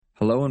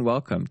Hello and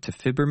welcome to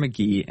Fibber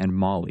McGee and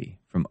Molly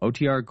from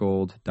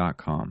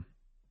OTRGold.com.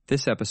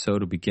 This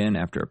episode will begin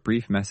after a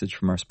brief message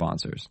from our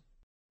sponsors.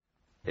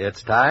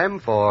 It's time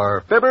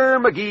for Fibber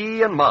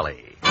McGee and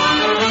Molly.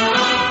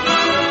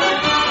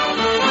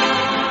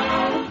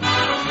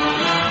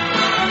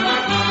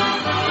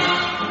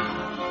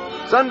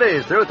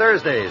 Sundays through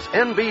Thursdays,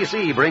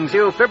 NBC brings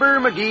you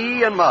Fibber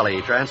McGee and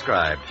Molly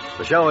transcribed.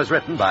 The show is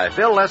written by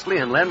Phil Leslie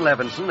and Len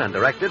Levinson and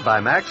directed by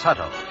Max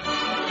Hutto.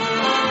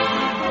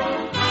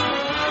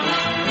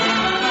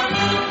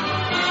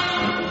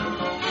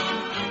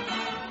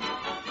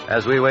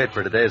 As we wait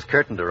for today's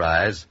curtain to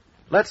rise,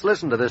 let's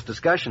listen to this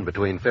discussion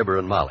between Fibber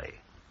and Molly.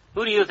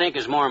 Who do you think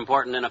is more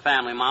important in a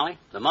family, Molly?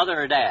 The mother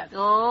or Dad?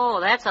 Oh,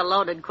 that's a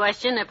loaded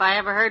question if I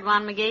ever heard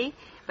one, McGee.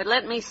 But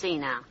let me see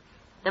now.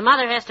 The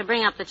mother has to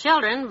bring up the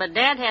children, but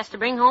Dad has to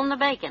bring home the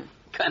bacon.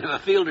 Kind of a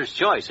fielder's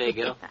choice, eh,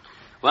 Gil?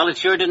 Well, it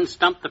sure didn't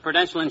stump the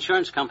Prudential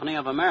Insurance Company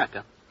of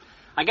America.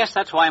 I guess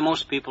that's why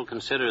most people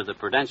consider the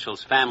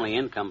Prudential's family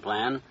income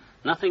plan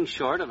nothing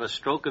short of a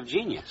stroke of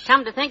genius.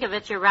 Come to think of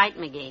it, you're right,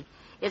 McGee.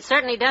 It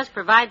certainly does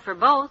provide for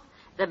both,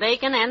 the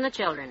bacon and the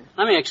children.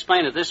 Let me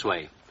explain it this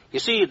way. You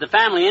see, the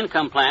family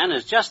income plan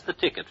is just the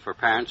ticket for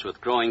parents with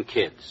growing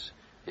kids.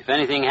 If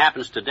anything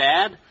happens to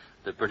Dad,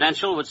 the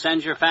Prudential would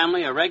send your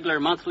family a regular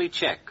monthly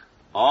check,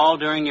 all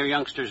during your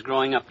youngsters'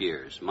 growing up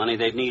years, money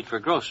they'd need for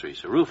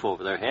groceries, a roof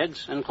over their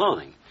heads, and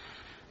clothing.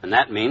 And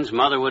that means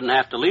Mother wouldn't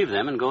have to leave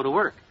them and go to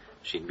work.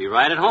 She'd be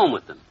right at home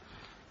with them,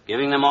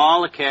 giving them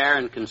all the care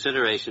and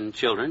consideration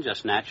children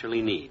just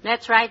naturally need.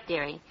 That's right,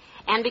 dearie.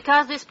 And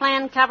because this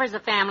plan covers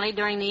the family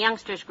during the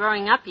youngsters'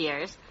 growing up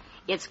years,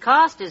 its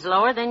cost is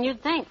lower than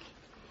you'd think.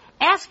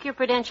 Ask your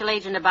Prudential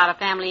agent about a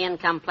family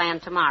income plan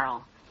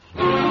tomorrow.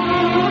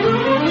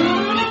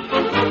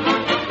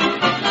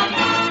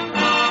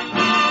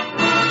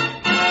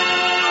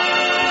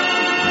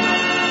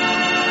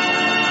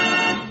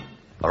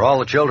 Are all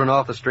the children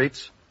off the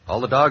streets?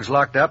 All the dogs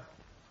locked up?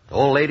 The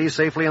old lady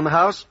safely in the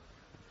house?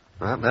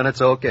 Well, then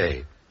it's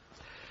okay.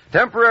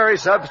 Temporary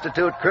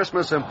substitute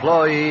Christmas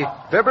employee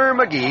Fibber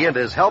McGee and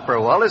his helper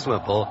Wallace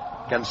Wimple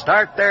can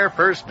start their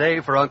first day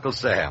for Uncle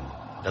Sam,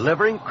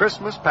 delivering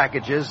Christmas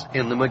packages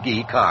in the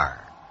McGee car.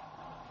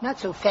 Not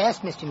so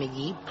fast, Mr.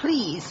 McGee.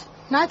 Please,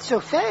 not so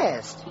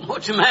fast.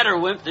 What's the matter,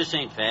 Wimp? This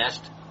ain't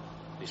fast.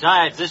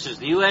 Besides, this is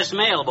the U.S.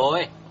 mail,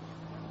 boy.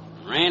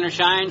 Rain or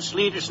shine,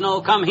 sleet or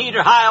snow, come heat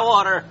or high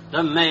water,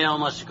 the mail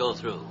must go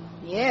through.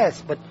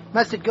 Yes, but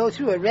must it go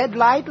through a red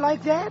light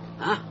like that?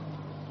 Huh?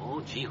 Oh,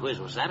 gee whiz,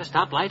 was that a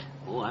stoplight?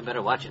 Oh, I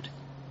better watch it.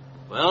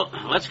 Well,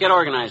 let's get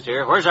organized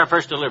here. Where's our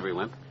first delivery,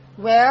 Wimp?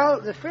 Well,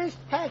 the first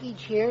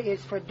package here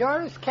is for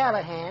Doris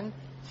Callahan,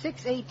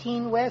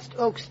 618 West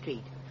Oak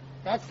Street.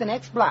 That's the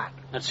next block.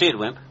 Let's see it,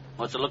 Wimp.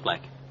 What's it look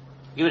like?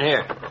 Give it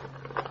here.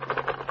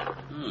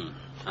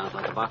 Sounds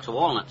like a box of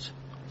walnuts.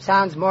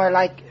 Sounds more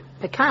like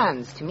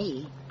pecans to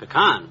me.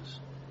 Pecans?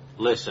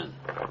 Listen.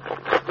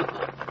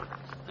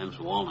 Them's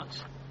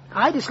walnuts.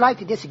 I just like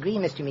to disagree,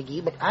 Mr.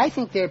 McGee, but I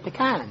think they're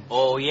pecans.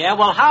 Oh, yeah?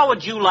 Well, how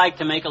would you like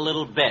to make a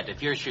little bet?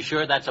 If you're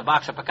sure that's a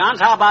box of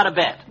pecans, how about a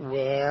bet?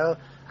 Well,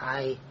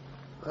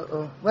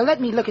 Well, let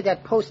me look at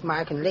that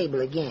postmark and label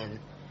again.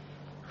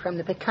 From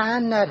the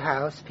Pecan Nut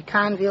House,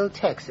 Pecanville,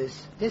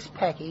 Texas, this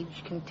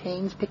package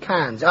contains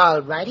pecans. All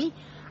righty.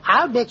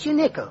 I'll bet you a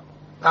nickel.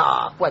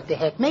 Oh, what the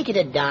heck? Make it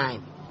a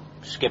dime.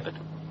 Skip it.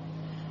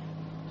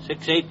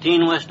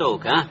 618 West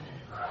Oak, huh?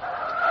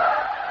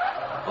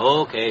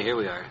 Okay, here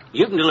we are.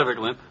 You can deliver it,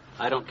 Wimp.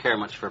 I don't care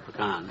much for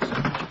pecans.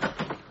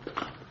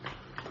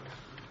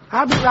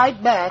 I'll be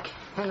right back,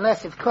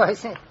 unless, of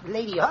course, the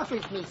lady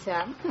offers me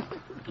some.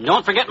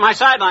 Don't forget my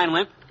sideline,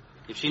 Wimp.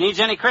 If she needs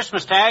any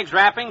Christmas tags,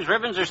 wrappings,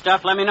 ribbons, or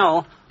stuff, let me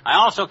know. I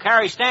also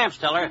carry stamps,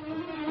 tell her.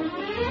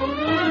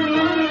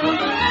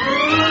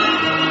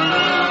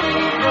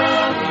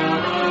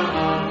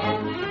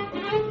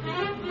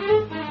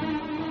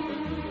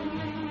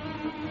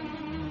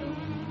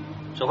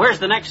 So where's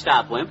the next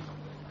stop, Wimp?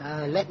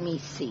 Let me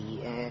see.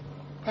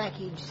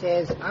 Package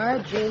says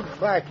R.J.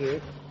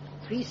 Barker,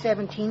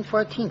 317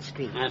 14th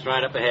Street. That's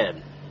right up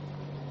ahead.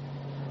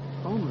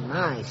 Oh,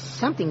 my.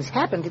 Something's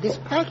happened to this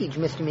package,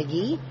 Mr.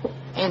 McGee.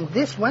 And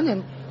this one,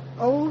 and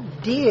oh,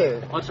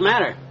 dear. What's the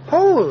matter?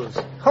 Holes.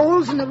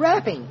 Holes in the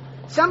wrapping.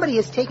 Somebody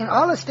has taken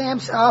all the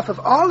stamps off of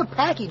all the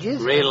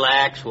packages.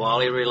 Relax,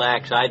 Wally,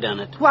 relax. I done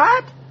it.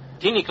 What?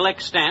 Teeny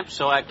collects stamps,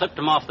 so I clipped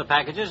them off the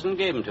packages and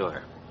gave them to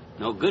her.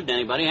 No good to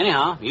anybody,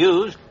 anyhow.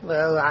 Used.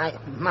 Well,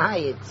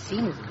 it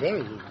seems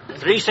very...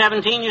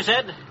 317, you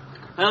said?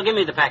 Well, give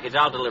me the package.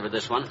 I'll deliver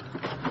this one.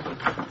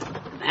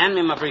 Hand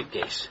me my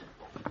briefcase.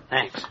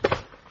 Thanks.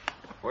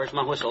 Where's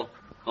my whistle?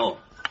 Oh.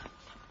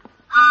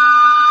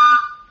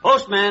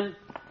 Postman.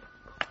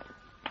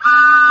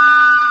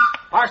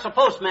 Parcel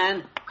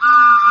postman.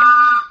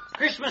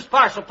 Christmas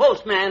parcel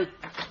postman.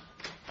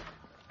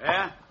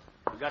 Yeah?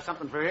 You got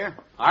something for here?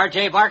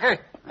 R.J. Barker?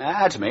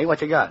 That's me.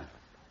 What you got?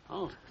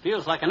 Oh,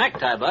 feels like a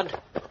necktie, Bud.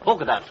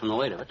 Polka dots from the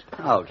weight of it.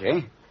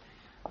 Okay.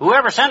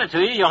 Whoever sent it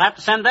to you, you'll have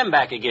to send them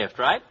back a gift,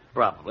 right?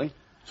 Probably.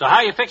 So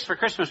how you fixed for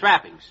Christmas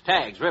wrappings,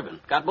 tags, ribbon?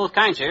 Got both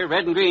kinds here,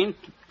 red and green.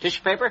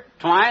 Tissue paper,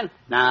 twine?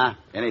 Nah,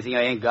 anything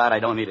I ain't got, I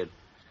don't need it.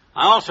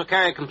 I also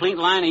carry a complete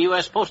line of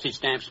U.S. postage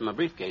stamps in my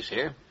briefcase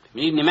here. If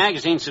you need any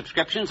magazine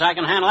subscriptions, I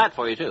can handle that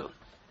for you, too.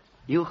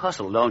 You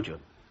hustle, don't you?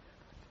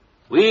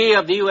 We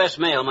of the U.S.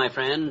 Mail, my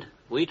friend,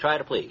 we try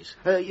to please.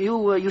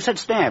 You said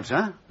stamps,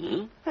 huh?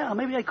 Hmm? Well,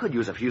 maybe I could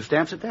use a few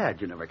stamps at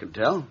that. You never can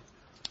tell.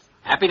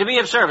 Happy to be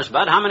of service,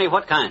 Bud. How many of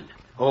what kind?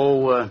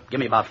 Oh, give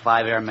me about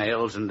 5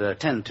 airmails and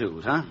 10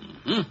 twos, huh?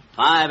 Mm-hmm.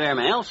 5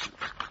 airmails.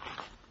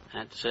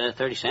 That's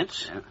 30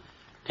 cents. Yeah.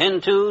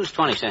 10 twos,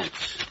 20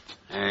 cents.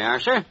 There you are,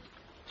 sir.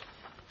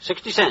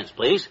 60 cents,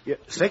 please. Yeah,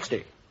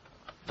 60.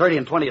 30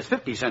 and 20 is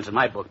 50 cents in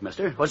my book,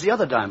 mister. What's the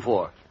other dime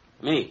for?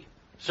 Me.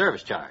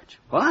 Service charge.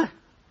 What?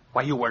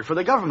 Why, you work for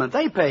the government.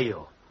 They pay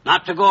you.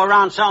 Not to go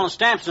around selling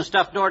stamps and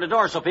stuff door to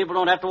door so people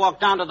don't have to walk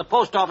down to the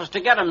post office to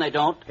get them, they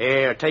don't.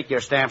 Here, take your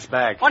stamps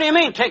back. What do you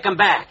mean, take them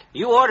back?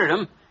 You ordered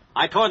them.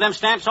 I tore them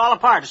stamps all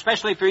apart,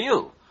 especially for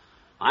you.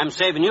 I'm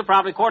saving you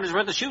probably quarters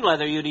worth of shoe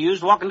leather you'd have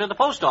used walking to the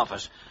post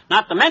office.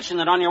 Not to mention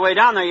that on your way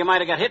down there you might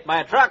have got hit by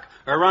a truck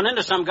or run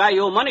into some guy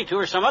you owe money to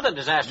or some other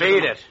disaster.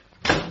 Beat it.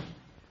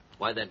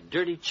 Why, that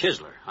dirty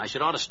chiseler. I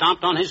should ought to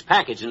stomped on his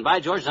package, and by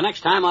George, the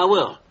next time I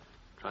will.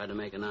 Try to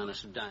make an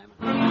honest dime.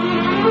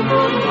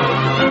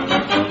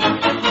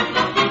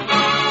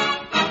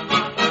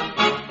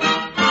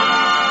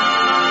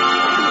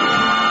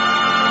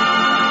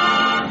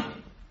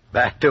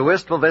 Back to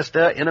Wistful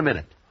Vista in a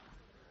minute.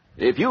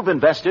 If you've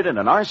invested in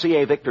an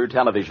RCA Victor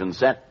television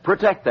set,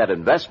 protect that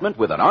investment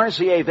with an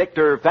RCA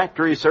Victor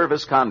factory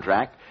service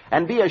contract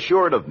and be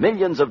assured of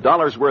millions of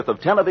dollars worth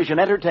of television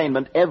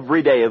entertainment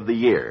every day of the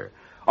year.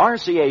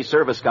 RCA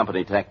Service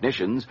Company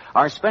technicians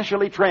are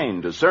specially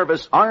trained to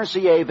service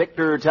RCA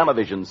Victor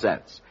television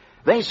sets.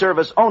 They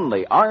service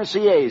only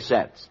RCA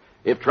sets.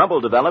 If trouble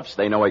develops,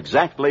 they know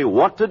exactly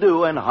what to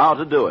do and how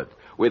to do it,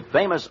 with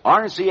famous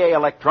RCA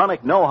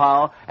electronic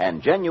know-how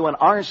and genuine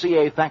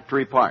RCA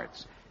factory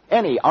parts.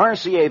 Any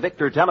RCA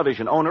Victor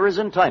television owner is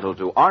entitled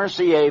to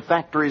RCA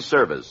factory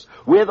service,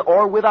 with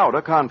or without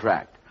a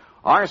contract.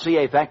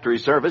 RCA factory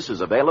service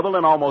is available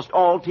in almost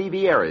all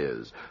TV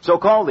areas, so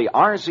call the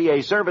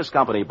RCA Service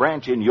Company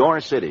branch in your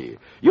city.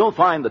 You'll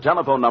find the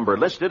telephone number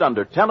listed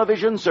under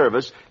television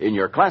service in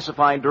your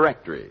classified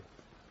directory.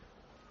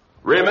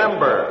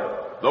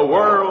 Remember, the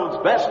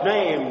world's best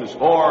names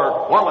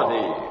for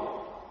quality.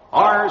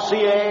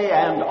 RCA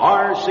and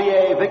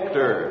RCA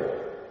Victor.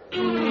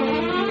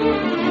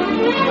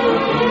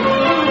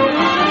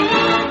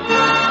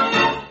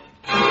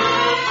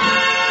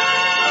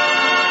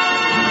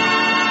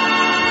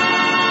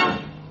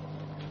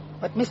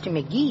 But, Mr.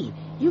 McGee,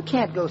 you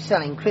can't go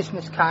selling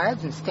Christmas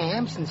cards and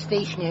stamps and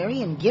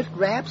stationery and gift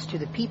wraps to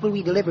the people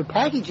we deliver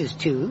packages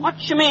to.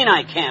 What you mean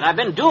I can't? I've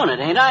been doing it,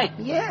 ain't I?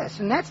 Yes,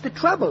 and that's the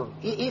trouble.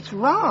 It's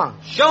wrong.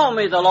 Show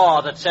me the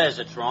law that says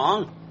it's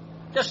wrong.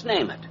 Just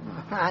name it.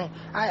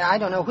 I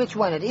don't know which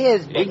one it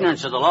is, but...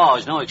 Ignorance of the law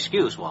is no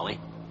excuse,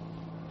 Wally.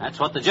 That's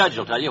what the judge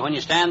will tell you when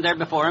you stand there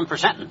before him for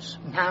sentence.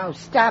 Now,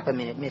 stop a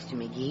minute, Mr.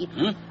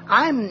 McGee.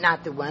 I'm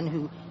not the one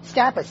who...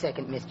 Stop a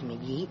second, Mr.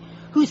 McGee.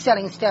 Who's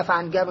selling stuff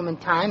on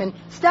government time? And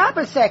stop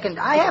a second.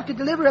 I have to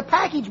deliver a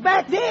package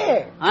back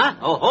there. Huh?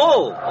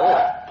 Oh.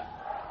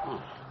 Why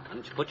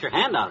don't you put your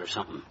hand out or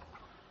something?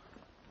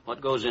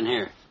 What goes in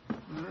here?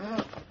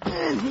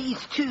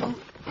 These two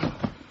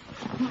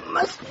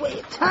must weigh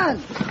a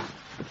ton.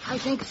 I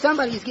think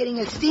somebody's getting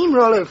a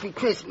steamroller for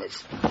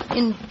Christmas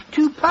in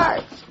 2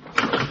 parts.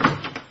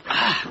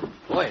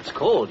 Boy, it's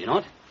cold, you know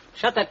it.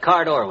 Shut that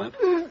car door, Wimp.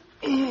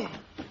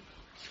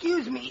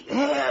 Excuse me.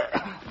 There.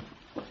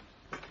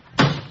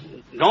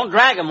 Don't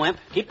drag them, Wimp.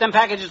 Keep them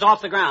packages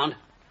off the ground.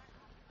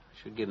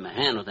 Should give them a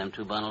hand with them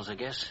 2 bundles, I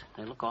guess.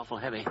 They look awful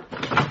heavy.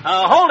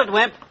 Hold it,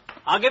 Wimp.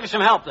 I'll give you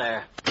some help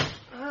there.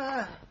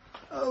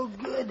 Oh,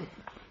 good.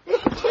 They're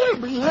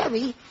terribly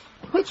heavy.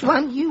 Which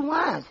one do you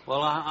want?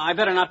 Well, I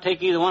better not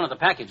take either one of the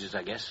packages,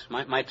 I guess.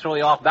 Might throw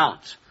you off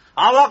balance.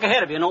 I'll walk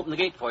ahead of you and open the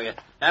gate for you.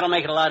 That'll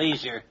make it a lot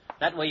easier.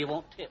 That way you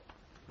won't tip.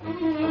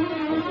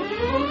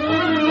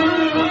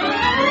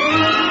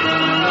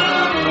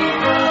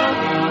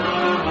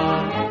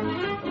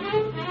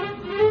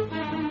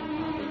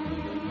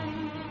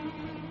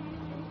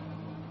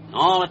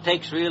 All it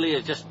takes really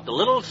is just a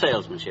little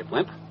salesmanship,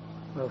 Wimp.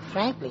 Well,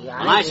 frankly, When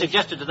I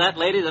suggested to that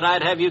lady that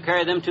I'd have you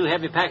carry them 2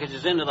 heavy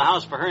packages into the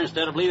house for her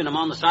instead of leaving them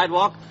on the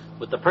sidewalk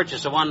with the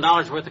purchase of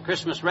 $1 worth of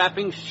Christmas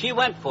wrappings, she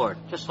went for it,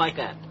 just like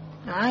that.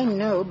 I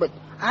know, but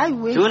I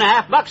wish...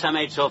 $2.50 I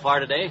made so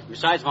far today,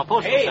 besides my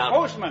postal Hey, salary.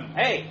 postman,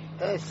 hey.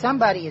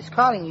 Somebody is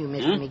calling you,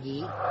 Mr.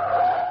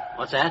 McGee.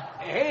 What's that?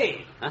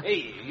 Hey, Huh?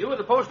 hey, you at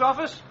the post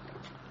office?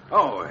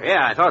 Oh, yeah,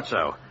 I thought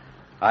so.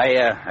 I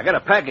got a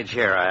package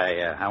here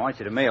I want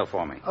you to mail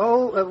for me.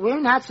 Oh,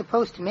 we're not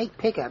supposed to make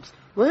pickups.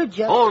 We're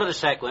just... Hold it a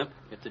sec, Wimp.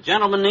 If the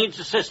gentleman needs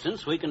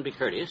assistance, we can be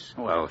courteous.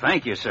 Well,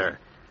 thank you, sir.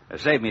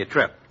 Saved me a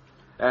trip.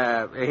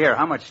 Here,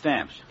 how much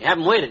stamps? You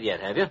haven't waited yet,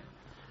 have you?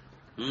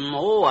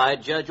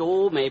 I'd judge,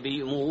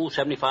 maybe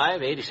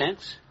 75, 80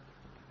 cents.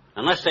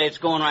 Unless, say, it's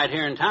going right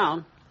here in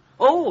town.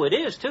 Oh, it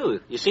is, too.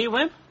 You see,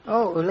 Wimp?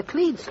 Oh,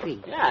 Laclede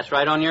Street. Yeah, it's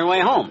right on your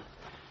way home.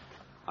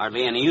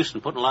 Hardly any use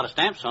in putting a lot of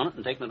stamps on it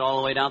and taking it all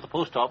the way down to the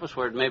post office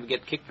where it'd maybe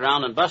get kicked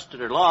around and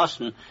busted or lost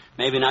and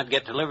maybe not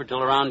get delivered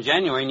till around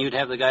January, and you'd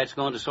have the guy that's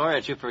going to swear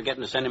at you for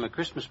forgetting to send him a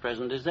Christmas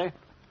present, is there?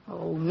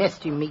 Oh,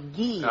 Mr.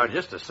 McGee. Now,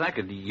 just a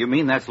second. You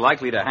mean that's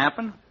likely to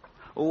happen?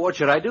 Well, what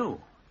should I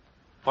do?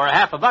 For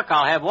 $50,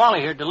 I'll have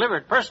Wally here deliver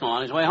it personal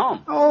on his way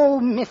home. Oh,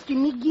 Mr.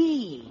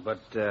 McGee. But,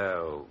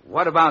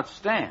 what about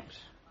stamps?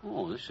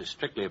 Oh, this is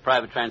strictly a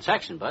private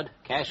transaction, Bud.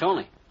 Cash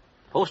only.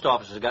 Post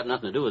office has got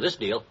nothing to do with this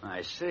deal.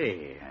 I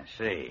see.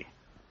 Say,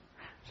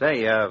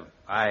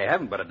 I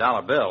haven't but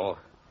 $1 bill.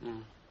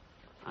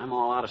 I'm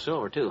all out of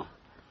silver, too.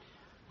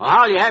 Well,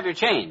 how'll you have your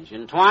change?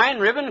 In twine,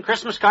 ribbon,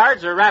 Christmas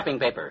cards, or wrapping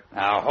paper?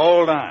 Now,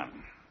 hold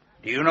on.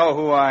 Do you know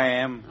who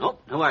I am?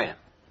 Nope. Who are you?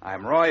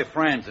 I'm Roy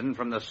Franzen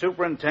from the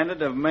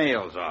Superintendent of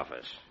Mail's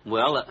office.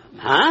 Well,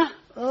 huh?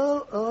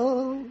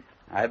 Oh.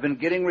 I've been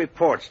getting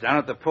reports down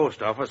at the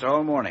post office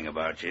all morning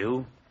about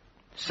you.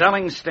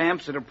 Selling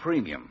stamps at a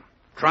premium.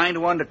 Trying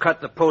to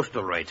undercut the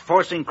postal rates,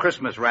 forcing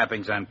Christmas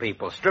wrappings on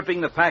people,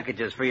 stripping the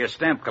packages for your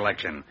stamp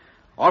collection,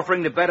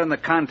 offering to bet on the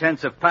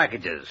contents of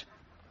packages.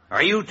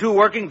 Are you two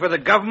working for the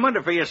government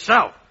or for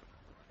yourself?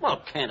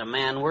 Well, can't a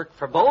man work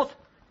for both?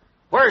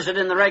 Where is it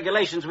in the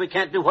regulations we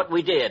can't do what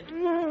we did?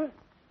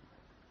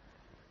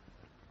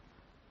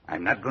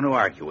 I'm not going to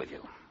argue with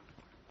you.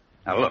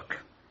 Now, look.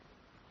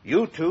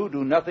 You two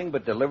do nothing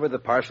but deliver the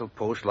parcel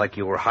post like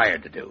you were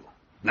hired to do.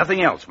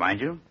 Nothing else, mind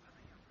you.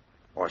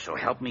 Or so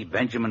help me,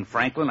 Benjamin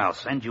Franklin, I'll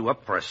send you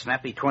up for a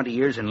snappy 20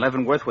 years in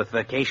Leavenworth with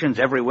vacations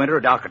every winter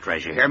at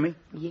Alcatraz. You hear me?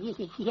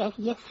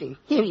 Yes, sir.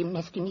 Hear you,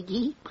 Mr.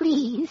 McGee.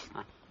 Please.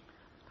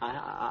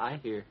 I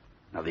hear.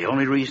 Now, the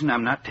only reason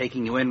I'm not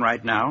taking you in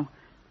right now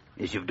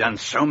is you've done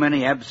so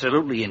many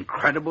absolutely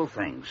incredible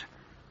things.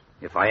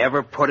 If I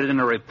ever put it in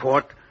a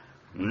report,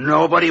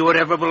 nobody would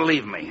ever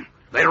believe me.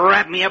 They'd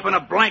wrap me up in a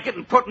blanket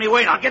and put me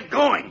away. Now get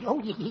going.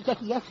 Oh, yes,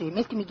 sir.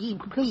 Mr. McGee,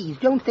 please,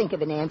 don't think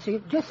of an answer.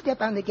 Just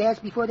step on the gas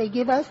before they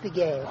give us the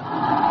gas.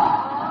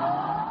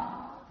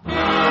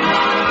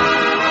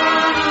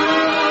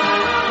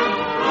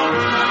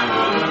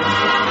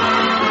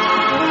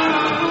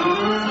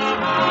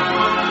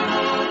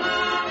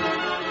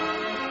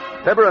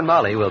 Fibber and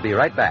Molly will be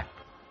right back.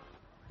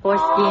 For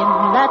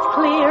skin that's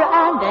clear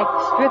and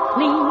extra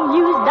clean,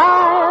 use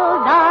Dial.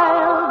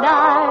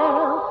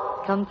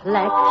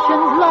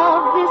 Complexions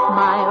love this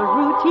mild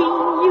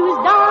routine. Use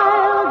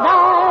Dial.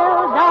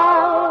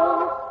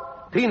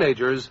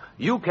 Teenagers,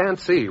 you can't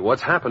see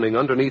what's happening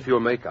underneath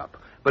your makeup.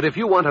 But if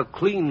you want a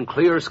clean,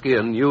 clear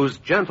skin, use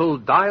gentle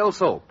Dial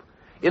soap.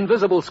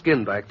 Invisible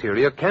skin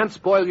bacteria can't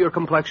spoil your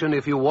complexion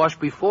if you wash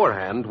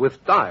beforehand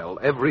with Dial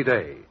every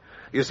day.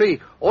 You see,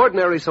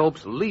 ordinary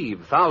soaps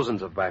leave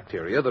thousands of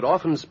bacteria that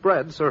often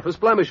spread surface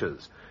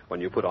blemishes.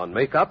 When you put on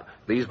makeup,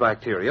 these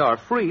bacteria are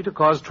free to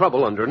cause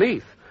trouble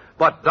underneath.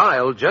 But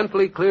Dial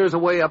gently clears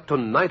away up to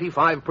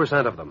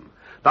 95% of them.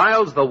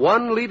 Dial's the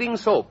one leading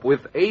soap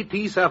with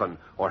AT7,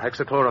 or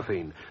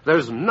hexachlorophene.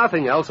 There's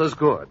nothing else as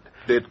good.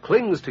 It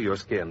clings to your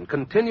skin,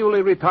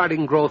 continually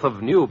retarding growth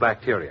of new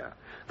bacteria.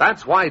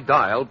 That's why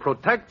Dial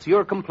protects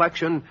your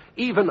complexion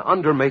even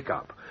under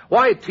makeup.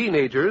 Why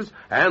teenagers,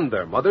 and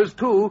their mothers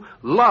too,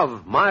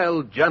 love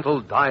mild, gentle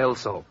Dial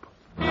soap.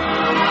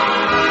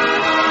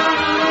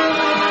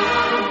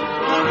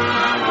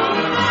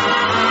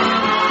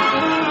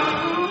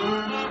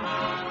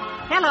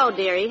 Hello,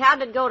 dearie.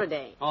 How'd it go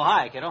today? Oh,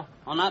 hi, kiddo.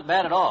 Oh, not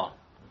bad at all.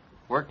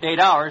 Worked 8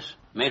 hours.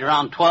 Made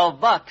around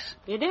 $12.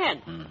 You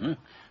did? Mm-hmm.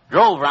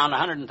 Drove around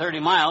 130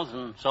 miles,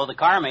 and so the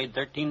car made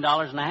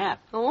 $13.50.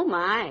 Oh,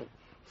 my.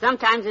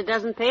 Sometimes it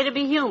doesn't pay to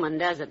be human,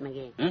 does it,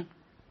 McGee?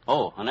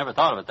 Oh, I never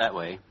thought of it that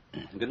way.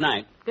 Good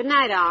night. Good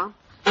night, all.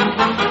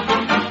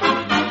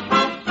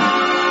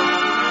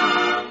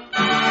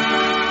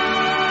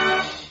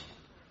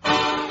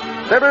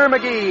 Fibber,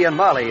 McGee, and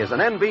Molly is an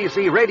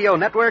NBC Radio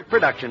Network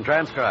production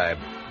transcribed.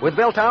 With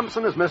Bill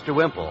Thompson as Mr.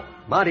 Wimple,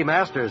 Monty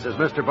Masters as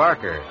Mr.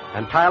 Barker,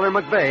 and Tyler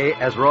McVeigh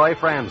as Roy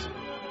Franzen.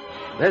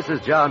 This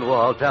is John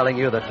Wall telling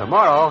you that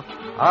tomorrow,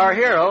 our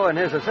hero and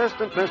his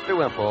assistant, Mr.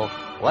 Wimple,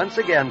 once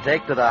again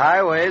take to the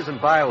highways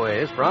and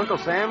byways for Uncle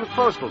Sam's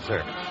Postal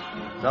Service.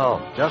 So,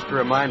 just a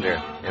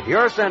reminder, if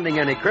you're sending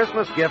any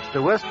Christmas gifts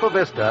to Wistful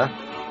Vista,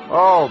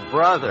 oh,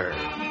 brother.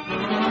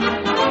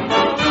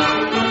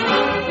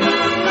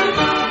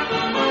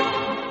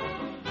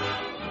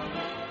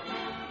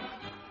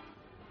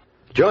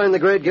 Join the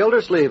great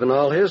Gildersleeve and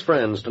all his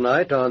friends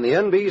tonight on the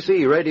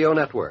NBC Radio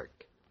Network.